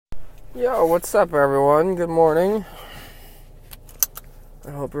Yo, what's up, everyone? Good morning.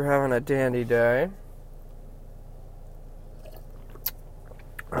 I hope you're having a dandy day.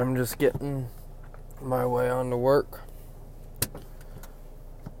 I'm just getting my way on to work.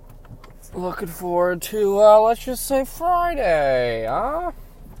 Looking forward to, let's just say Friday, huh?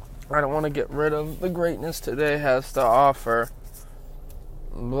 I don't want to get rid of the greatness today has to offer.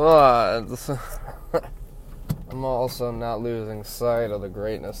 But I'm also not losing sight of the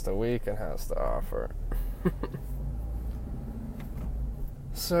greatness the weekend has to offer.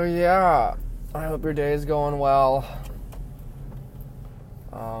 So yeah, I hope your day is going well.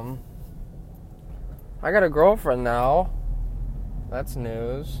 I got a girlfriend now. That's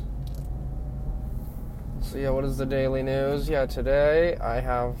news. So yeah, what is the daily news? Yeah, today I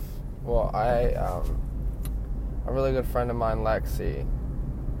have, a really good friend of mine, Lexi.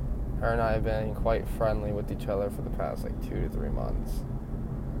 Her and I have been quite friendly with each other for the past 2 to 3 months.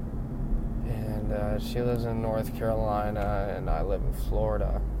 And she lives in North Carolina and I live in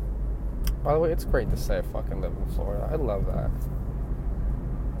Florida. By the way, it's great to say I fucking live in Florida. I love that.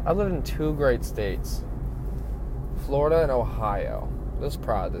 I live in 2 great states, Florida and Ohio. I'm just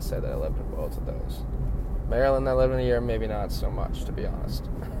proud to say that I lived in both of those. Maryland, I lived in a year, maybe not so much, to be honest.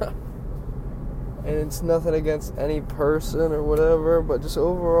 And it's nothing against any person or whatever, but just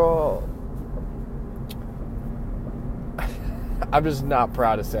overall, I'm just not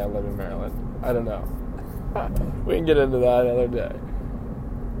proud to say I live in Maryland. I don't know. We can get into that another day.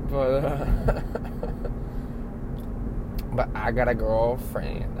 But I got a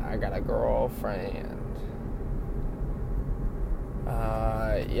girlfriend.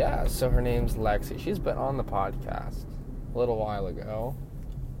 Yeah, so her name's Lexi. She's been on the podcast a little while ago,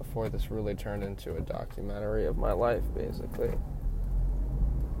 before this really turned into a documentary of my life, basically.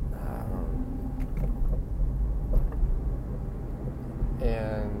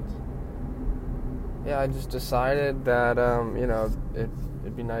 And yeah, I just decided that,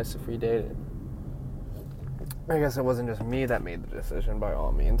 it'd be nice if we dated. I guess it wasn't just me that made the decision, by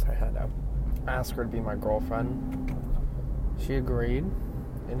all means. I had to ask her to be my girlfriend. She agreed,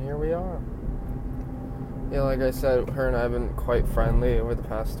 and here we are. Yeah, like I said, her and I have been quite friendly over the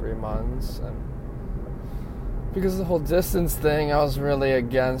past 3 months, and because of the whole distance thing, I was really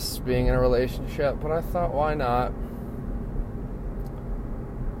against being in a relationship, but I thought, why not?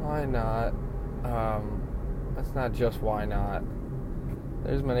 Why not? It's not just why not.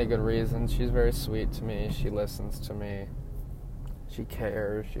 There's many good reasons. She's very sweet to me. She listens to me. She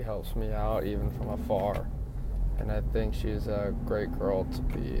cares. She helps me out, even from afar. And I think she's a great girl to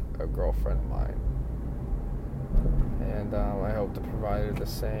be a girlfriend of mine. And I hope to provide her the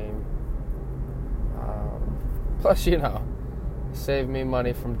same. Plus, save me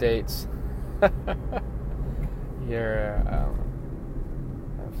money from dates here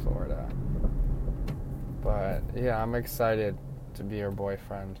in Florida. But yeah, I'm excited to be her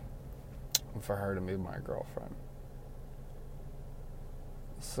boyfriend and for her to be my girlfriend.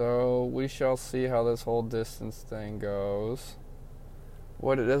 So we shall see how this whole distance thing goes.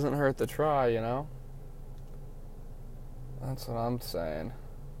 It doesn't hurt to try, That's what I'm saying.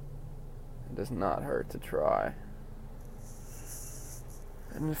 It does not hurt to try.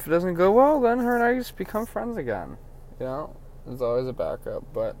 And if it doesn't go well, then her and I just become friends again. There's always a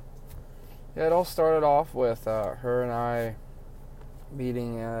backup. But yeah, it all started off with her and I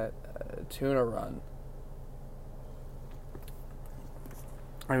meeting at a tuna run.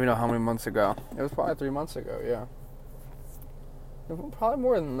 I don't even know how many months ago. It was probably 3 months ago, yeah. Probably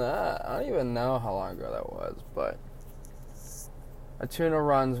more than that. I don't even know how long ago that was, but a tuna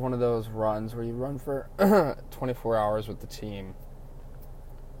run's one of those runs where you run for 24 hours with the team,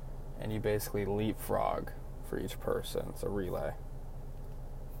 and you basically leapfrog for each person. It's a relay.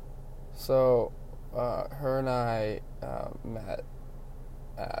 So, her and I met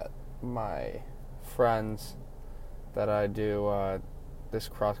at my friends that I do this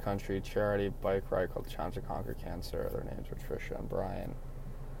cross-country charity bike ride called Challenge to Conquer Cancer. Their names are Trisha and Brian.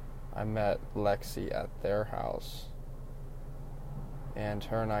 I met Lexi at their house, and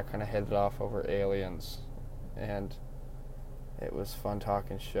her and I kind of hit it off over aliens, and it was fun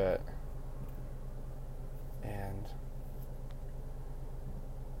talking shit. And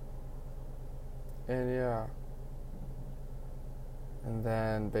yeah. And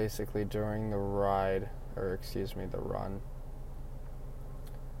then basically during the run,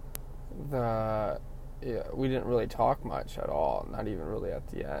 we didn't really talk much at all, not even really at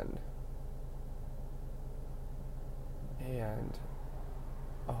the end. And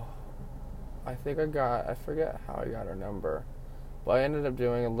I forget how I got her number, but I ended up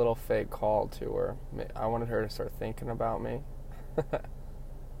doing a little fake call to her. I wanted her to start thinking about me.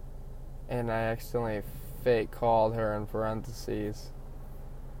 and I accidentally fake called her in parentheses,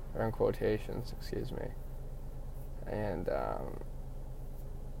 or in quotations, excuse me. And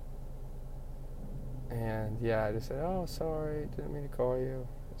yeah, I just said, oh, sorry, didn't mean to call you.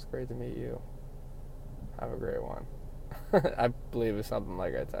 It's great to meet you. Have a great one. I believe it's something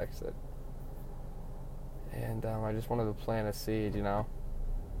like I texted. And I just wanted to plant a seed,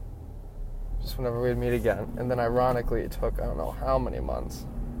 just whenever we'd meet again. And then ironically, it took I don't know how many months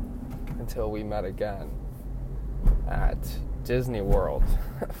until we met again at Disney World,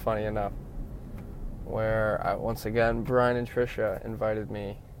 funny enough, where once again Brian and Trisha invited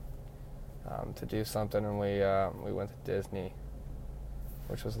me to do something, and we went to Disney,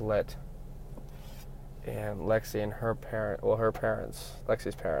 which was lit. And Lexi and her parents,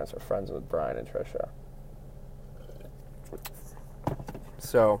 Lexi's parents, are friends with Brian and Trisha.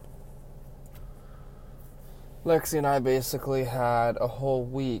 So Lexi and I basically had a whole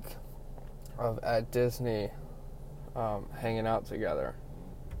week at Disney hanging out together.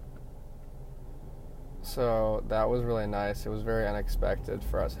 So that was really nice. It was very unexpected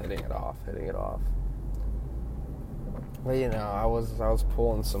for us hitting it off. But I was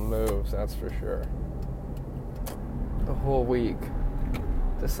pulling some moves, that's for sure. The whole week,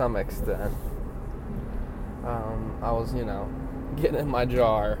 to some extent, I was getting in my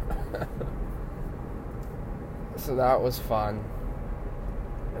jar. So that was fun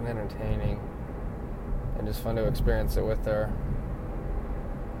and entertaining, and just fun to experience it with her.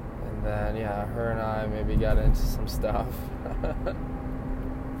 And then, her and I maybe got into some stuff.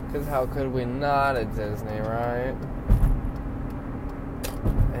 Because how could we not at Disney, right?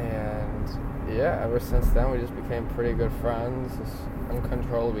 And, ever since then, we just became pretty good friends. Just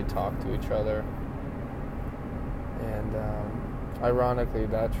uncontrollably talked to each other. And, ironically,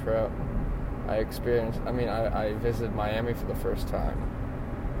 that trip, I visited Miami for the first time,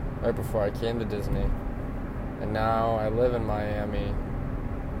 right before I came to Disney. And now I live in Miami.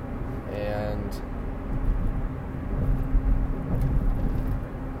 And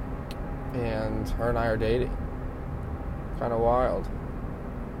her and I are dating. Kind of wild.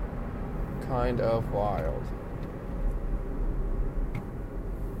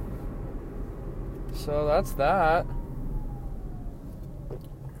 So that's that.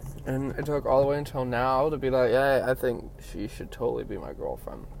 And it took all the way until now to be like, yeah, I think she should totally be my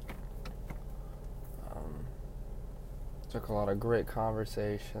girlfriend. Took a lot of great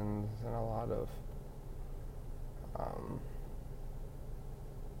conversations and a lot of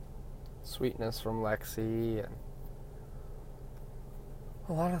sweetness from Lexi and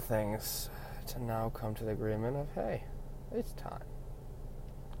a lot of things to now come to the agreement of, hey, it's time.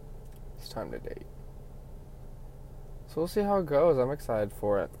 It's time to date. So we'll see how it goes. I'm excited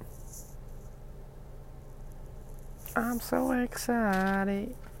for it. I'm so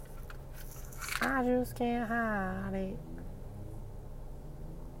excited. I just can't hide it.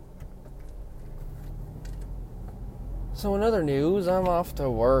 So in other news, I'm off to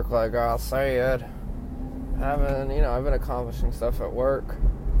work, like I said. I've been accomplishing stuff at work.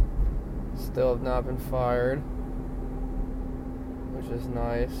 Still have not been fired, which is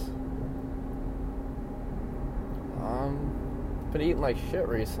nice. Been eating like shit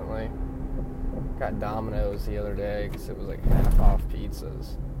recently. Got Domino's the other day because it was like half off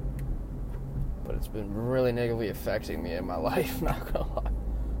pizzas. But it's been really negatively affecting me in my life, not gonna lie.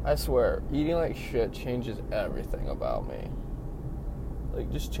 I swear, eating like shit changes everything about me.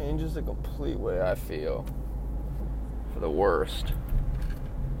 Like, just changes the complete way I feel. For the worst.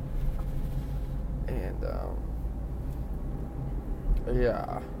 And,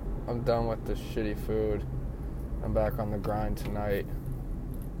 I'm done with this shitty food. I'm back on the grind tonight.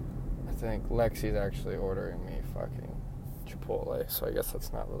 I think Lexi's actually ordering me fucking Chipotle, so I guess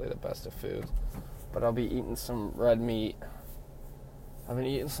that's not really the best of foods. But I'll be eating some red meat. I've been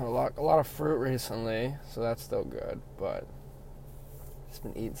eating a lot of fruit recently, so that's still good, but just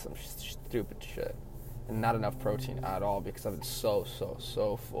been eating some stupid shit. And not enough protein at all because I've been so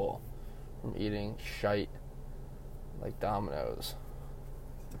full from eating shite like Domino's.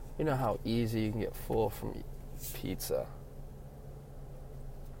 You know how easy you can get full from pizza.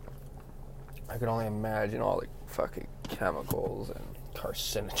 I can only imagine all the fucking chemicals and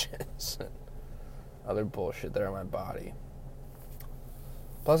carcinogens and other bullshit that are in my body.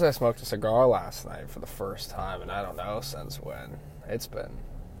 Plus, I smoked a cigar last night for the first time, and I don't know since when. It's been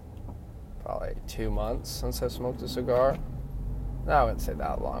probably 2 months since I smoked a cigar. No, I wouldn't say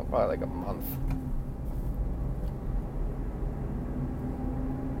that long. Probably like a month.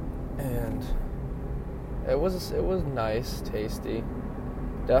 And it was nice, tasty.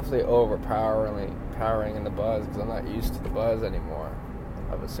 Definitely overpowering in the buzz because I'm not used to the buzz anymore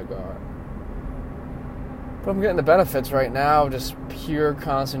of a cigar. But I'm getting the benefits right now, just pure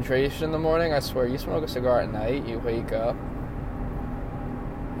concentration in the morning. I swear, you smoke a cigar at night, you wake up,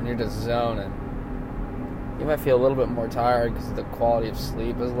 and you're just zoning. You might feel a little bit more tired because the quality of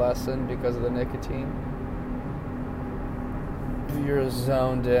sleep is lessened because of the nicotine. You're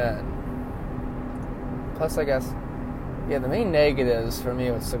zoned in. Plus, I guess, the main negatives for me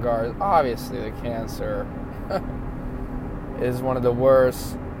with cigars, obviously the cancer is one of the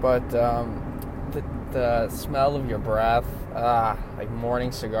worst, but the smell of your breath, like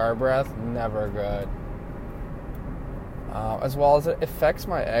morning cigar breath, never good. As well as it affects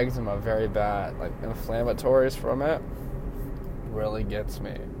my eczema very bad. Like, inflammatories from it really gets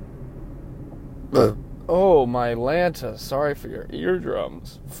me. Oh, my Lanta. Sorry for your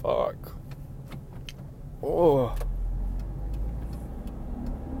eardrums. Fuck. Oh.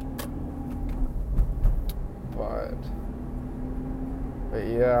 But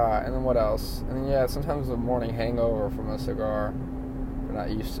yeah, and then what else? And then, yeah, sometimes the morning hangover from a cigar. If you're not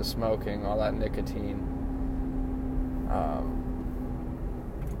used to smoking, all that nicotine.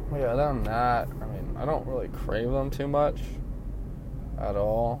 Yeah, other than that, I mean, I don't really crave them too much at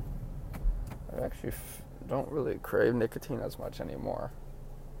all. I actually don't really crave nicotine as much anymore.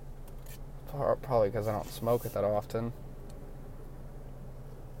 Probably because I don't smoke it that often.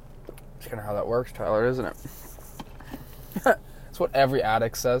 It's kind of how that works, Tyler, isn't it? It's what every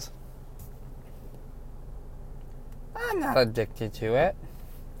addict says. I'm not addicted to it.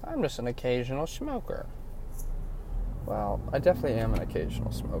 I'm just an occasional smoker. Well, I definitely am an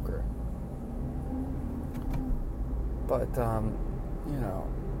occasional smoker. But,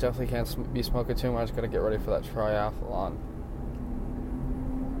 definitely can't be smoking too much. Gotta get ready for that triathlon.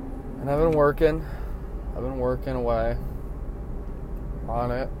 And I've been working away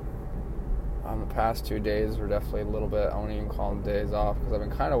on it. The past 2 days were definitely a little bit, I won't even call them days off, because I've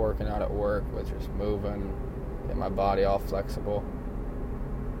been kind of working out at work with just moving, getting my body all flexible.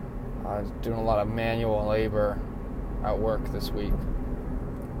 I was doing a lot of manual labor at work this week.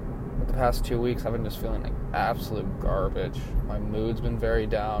 But the past 2 weeks, I've been just feeling like absolute garbage. My mood's been very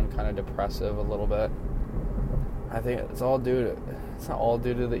down, kind of depressive a little bit. I think it's not all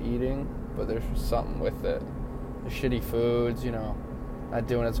due to the eating, but there's something with it. The shitty foods, not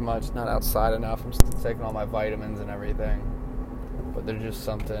doing as much, not outside enough. I'm still taking all my vitamins and everything. But there's just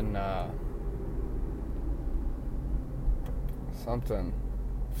something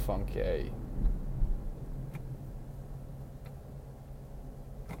funky.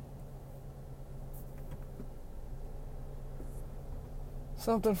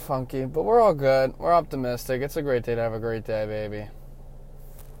 Something funky, but we're all good. We're optimistic. It's a great day to have a great day, baby.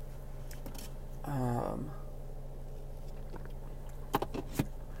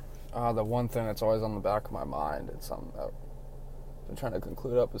 The one thing that's always on the back of my mind, it's something that I'm trying to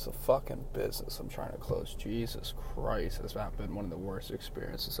conclude up, is a fucking business I'm trying to close. Jesus Christ, has that been one of the worst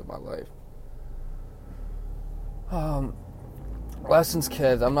experiences of my life. Lessons,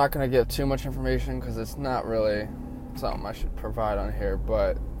 kids. I'm not going to give too much information because it's not really something I should provide on here,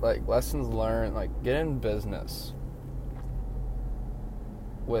 but like lessons learned, like get in business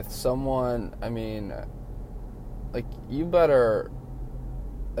with someone. I mean, like you better,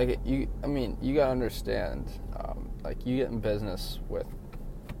 like you gotta understand, like you get in business with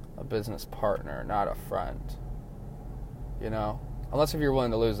a business partner, not a friend. Unless if you're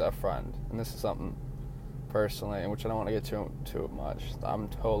willing to lose that friend, and this is something personally, which I don't want to get too much. I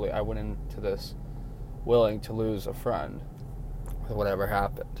went into this willing to lose a friend with whatever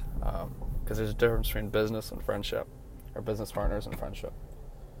happened, because there's a difference between business and friendship, or business partners and friendship.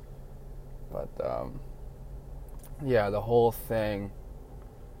 But the whole thing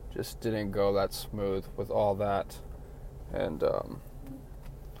just didn't go that smooth with all that, and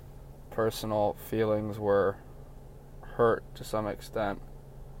personal feelings were hurt to some extent,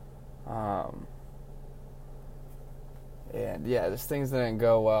 and just things didn't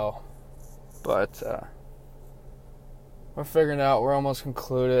go well. But we're figuring it out. We're almost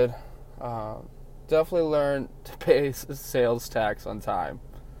concluded. Definitely learned to pay sales tax on time.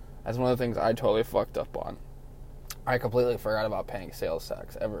 That's one of the things I totally fucked up on. I completely forgot about paying sales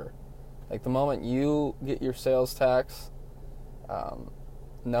tax ever. Like the moment you get your sales tax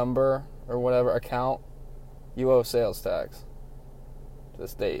number or whatever account, you owe sales tax to the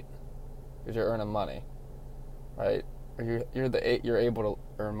state because you're earning money, right? Or you're able to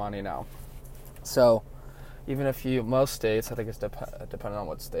earn money now. So, even if most states, I think it's depending on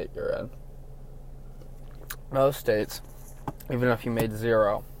what state you're in. Most states, even if you made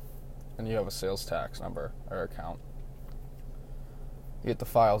zero and you have a sales tax number or account, you get to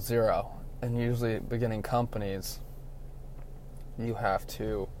file zero. And usually, beginning companies, you have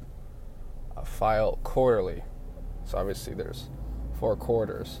to file quarterly. So obviously there's 4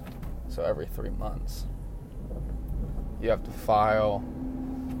 quarters, so every 3 months you have to file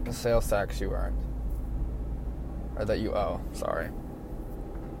the sales tax you earned, or that you owe, sorry.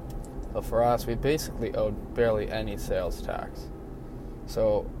 So for us, we basically owed barely any sales tax.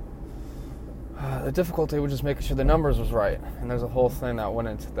 So the difficulty was just making sure the numbers was right, and there's a whole thing that went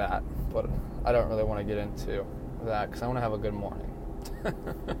into that, but I don't really want to get into that because I want to have a good morning.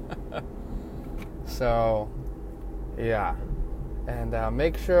 So, yeah. And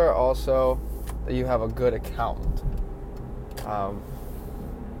make sure also that you have a good accountant.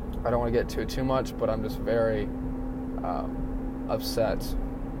 I don't want to get too much, but I'm just very upset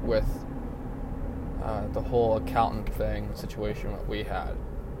with the whole accountant situation that we had.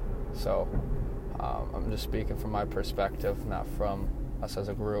 So I'm just speaking from my perspective, not from us as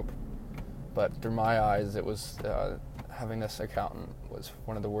a group. But through my eyes, it was having this accountant was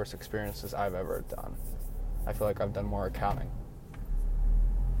one of the worst experiences I've ever done. I feel like I've done more accounting.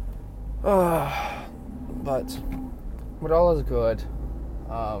 But all is good.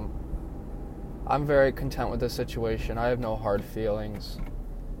 I'm very content with this situation. I have no hard feelings.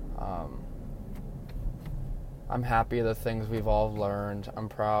 I'm happy of the things we've all learned. I'm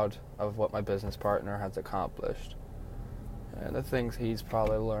proud of what my business partner has accomplished and the things he's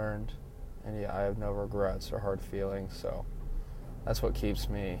probably learned. And yeah, I have no regrets or hard feelings, so that's what keeps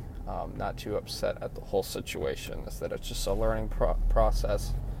me not too upset at the whole situation, is that it's just a learning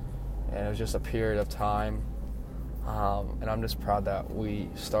process, and it was just a period of time, and I'm just proud that we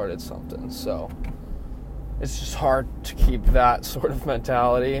started something. So it's just hard to keep that sort of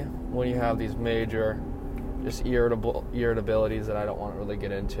mentality when you have these major just irritabilities that I don't want to really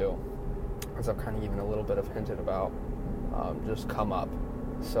get into, as I've kind of even a little bit of hinted about, just come up.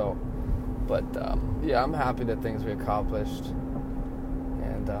 So, but yeah, I'm happy that things we accomplished,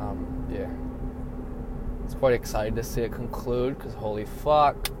 and yeah, it's quite excited to see it conclude, because holy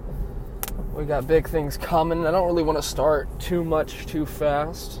fuck, we got big things coming. I don't really want to start too much too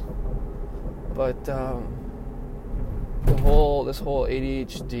fast, but this whole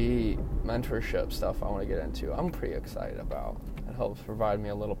ADHD mentorship stuff I want to get into, I'm pretty excited about. It helps provide me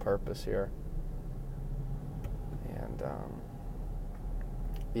a little purpose here, and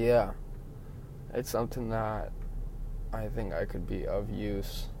yeah, it's something that I think I could be of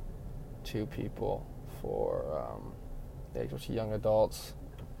use to people, for especially young adults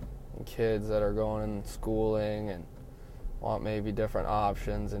and kids that are going in schooling and want maybe different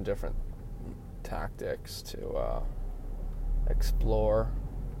options and different tactics to explore.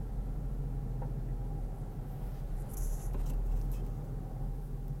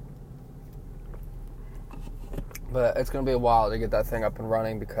 But it's going to be a while to get that thing up and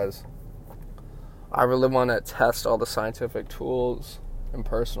running, because I really want to test all the scientific tools and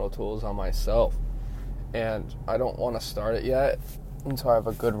personal tools on myself. And I don't want to start it yet until I have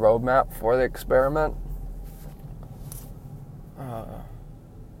a good roadmap for the experiment.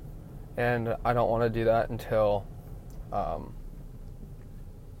 And I don't want to do that until I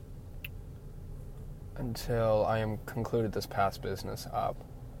am concluded this past business up.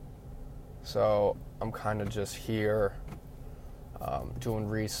 So I'm kind of just here doing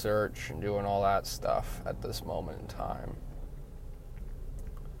research and doing all that stuff at this moment in time.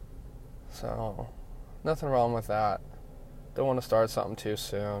 So nothing wrong with that. Don't want to start something too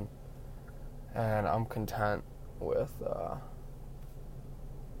soon, and I'm content with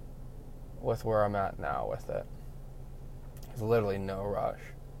where I'm at now with it. There's literally no rush,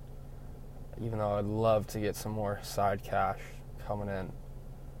 even though I'd love to get some more side cash coming in,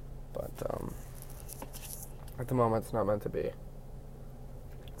 but at the moment it's not meant to be.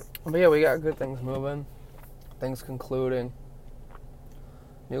 But yeah, we got good things moving, things concluding.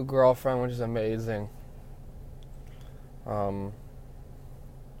 New girlfriend, which is amazing.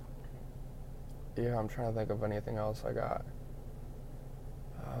 Yeah, I'm trying to think of anything else I got.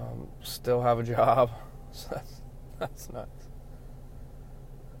 Still have a job, so that's nice.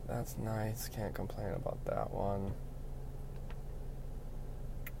 That's nice. Can't complain about that one.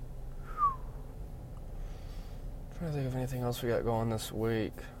 Trying to think of anything else we got going this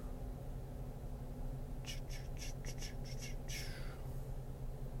week.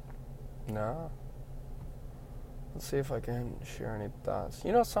 No. Let's see if I can share any thoughts.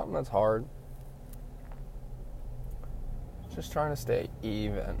 You know something that's hard? Just trying to stay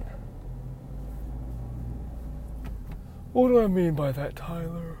even. What do I mean by that,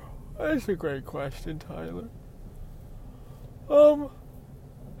 Tyler? That's a great question, Tyler.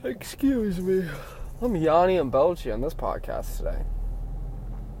 Excuse me. I'm yawning and belching on this podcast today.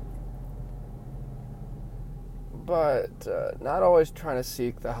 But not always trying to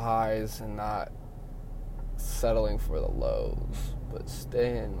seek the highs and not settling for the lows, but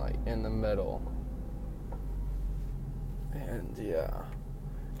staying like in the middle. And yeah,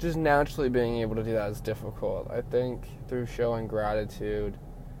 just naturally being able to do that is difficult. I think through showing gratitude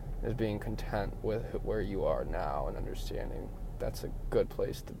is being content with where you are now and understanding that's a good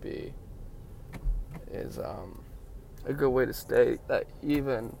place to be is a good way to staying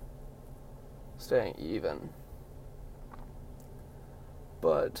even.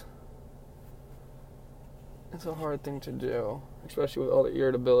 But it's a hard thing to do, especially with all the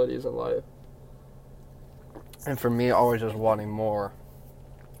irritabilities in life. And for me, always just wanting more,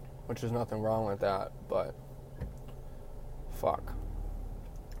 which is nothing wrong with that, but fuck.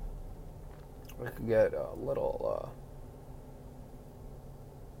 It could get a little,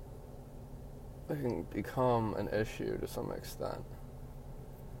 it can become an issue to some extent.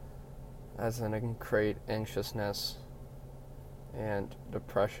 As in, it can create anxiousness and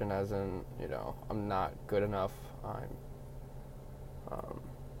depression, as in, I'm not good enough,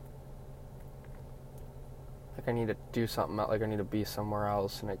 like I need to do something, like I need to be somewhere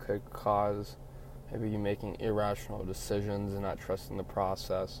else, and it could cause maybe you making irrational decisions and not trusting the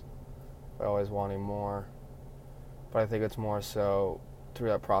process by always wanting more. But I think it's more so through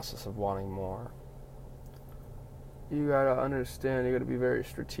that process of wanting more. You gotta understand, you gotta be very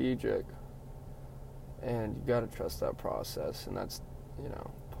strategic, and you gotta trust that process, and that's,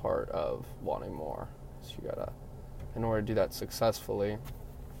 part of wanting more. So you gotta, in order to do that successfully,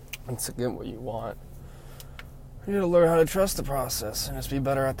 and to get what you want, you gotta learn how to trust the process and just be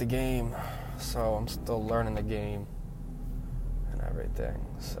better at the game. So I'm still learning the game and everything.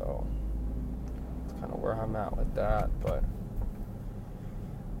 So that's kind of where I'm at with that. But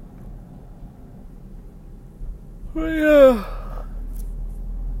yeah.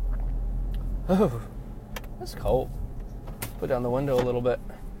 Oh, that's cold. Put down the window a little bit.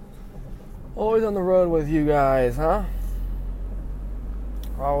 Always on the road with you guys, huh?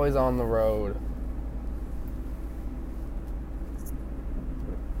 Always on the road.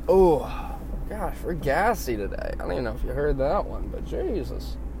 Oh, gosh, we're gassy today. I don't even know if you heard that one, but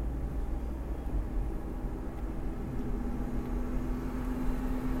Jesus.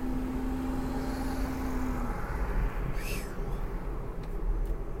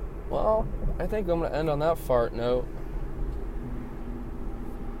 Well, I think I'm going to end on that fart note.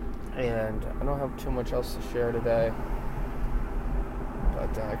 And I don't have too much else to share today. But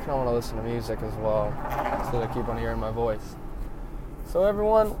I kind of want to listen to music as well, so that I keep on hearing my voice. So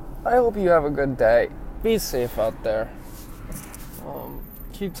everyone, I hope you have a good day. Be safe out there.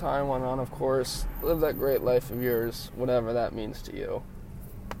 Keep Taiwan on, of course. Live that great life of yours, whatever that means to you.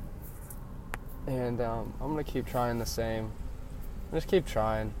 And I'm going to keep trying the same. Just keep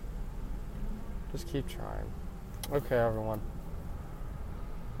trying. Just keep trying. Okay, everyone.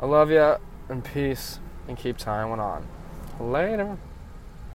 I love ya, and peace, and keep Taiwan on. Later.